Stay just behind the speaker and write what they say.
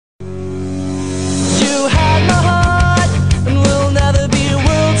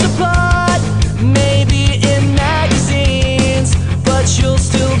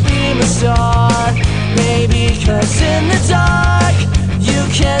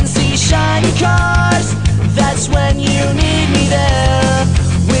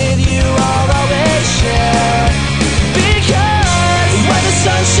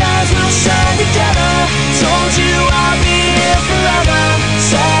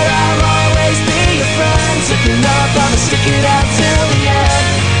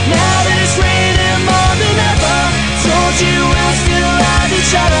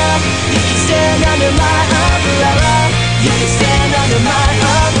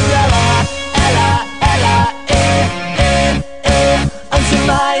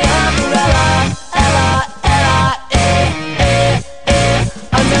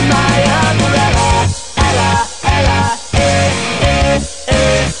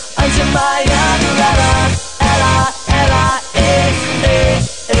my umbrella. Ella, Ella,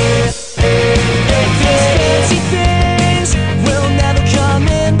 fancy things will never come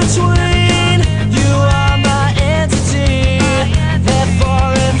in between. You are my entity, there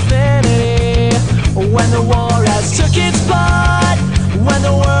for infinity. When the war has took its part, when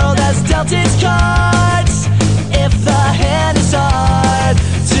the world has dealt its cards, if the hand is hard,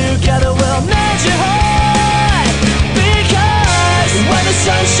 together we'll measure hard. Because when the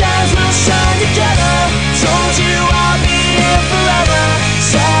sun shines, we'll shine together. Told you I'll be here forever.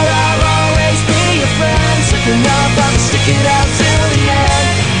 Said I'll always be your friend. Took enough, I'll stick it out till the end.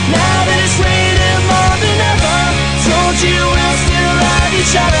 Now that it's raining more than ever, told you we'll still love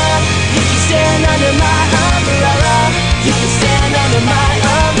each other. You can stand under my umbrella. You can stand under my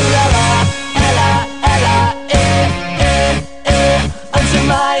umbrella. Ella, Ella, under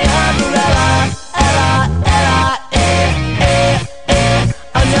my umbrella. Ella, Ella,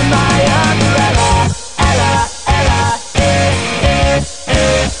 under my umbrella. Ella, Ella,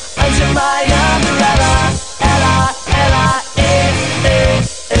 under my umbrella. Ella, Ella,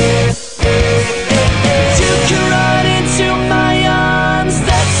 you can run into my arms.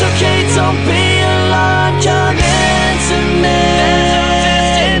 That's okay, don't be alarmed. Come into me.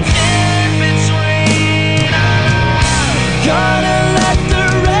 Gonna let the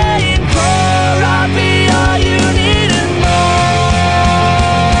rain pour. I'll be all you need and more.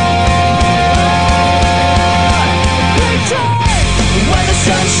 Big time. When the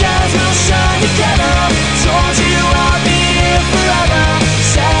sun shines, we'll shine together. Told you I'll be here forever.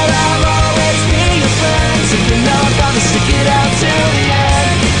 Said I'll always be your friend. Took enough, I'ma stick it out till the end.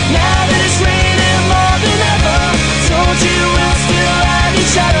 Now that it's raining more than ever, told you we'll still have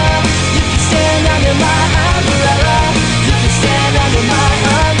each other. You can stand under my umbrella. You can stand under my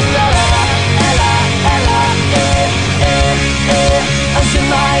umbrella. Ella, Ella, under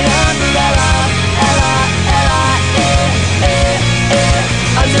my umbrella. Ella, Ella,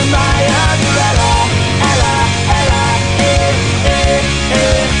 under my umbrella. Ella, Ella,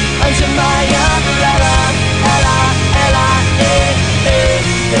 under my umbrella. Ella, Ella,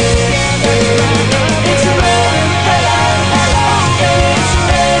 it's raining. Ella, Ella, it's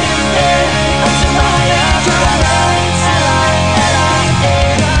raining. Under my umbrella. Ella, Ella,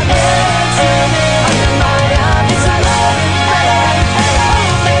 under my umbrella. Ella, Ella,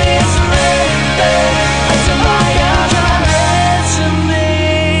 it's raining. Under my umbrella.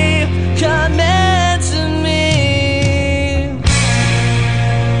 Come into me.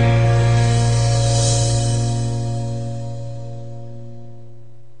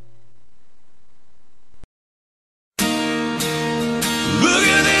 Look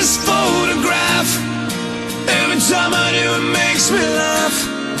at this photograph. Every time I do it makes me laugh.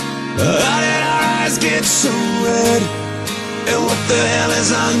 How did our eyes get so red? And what the hell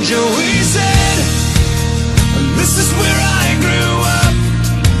is on Joey's head? And this is where I grew up.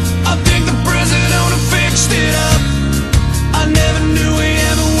 I think the president fixed it up. I never knew we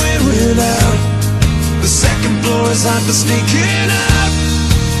ever went without. The second floor is hot for sneaking out.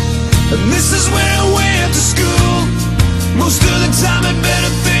 And this is where I went to school. Most of the time had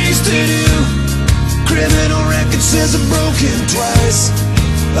better things to do. Criminal record says I've broken twice.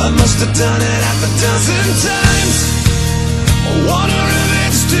 I must have done it half a dozen times. I wonder if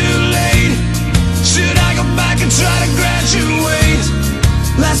it's too late. Should I go back and try to graduate?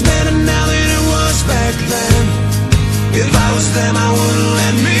 Life's better now than it was back then. If I was them, I wouldn't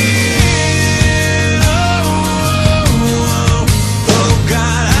let me in. Oh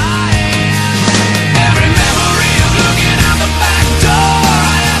God, every memory of looking out the back door.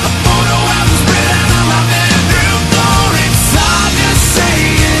 I have a photo album spread out on my bedroom floor. It's hard to say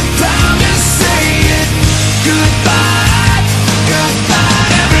it, time to say it. Goodbye, goodbye.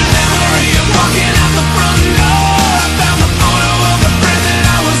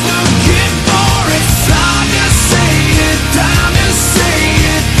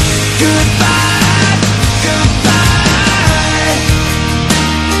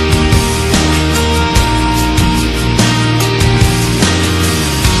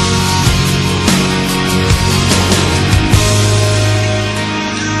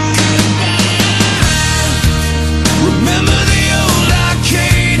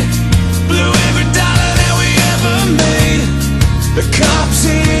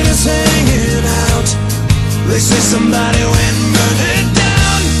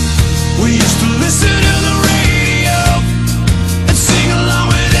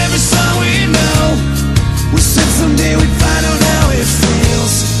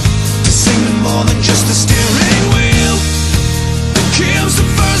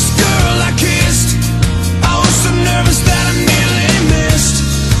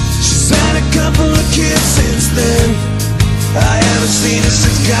 Venus,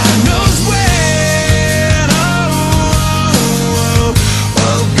 God knows where.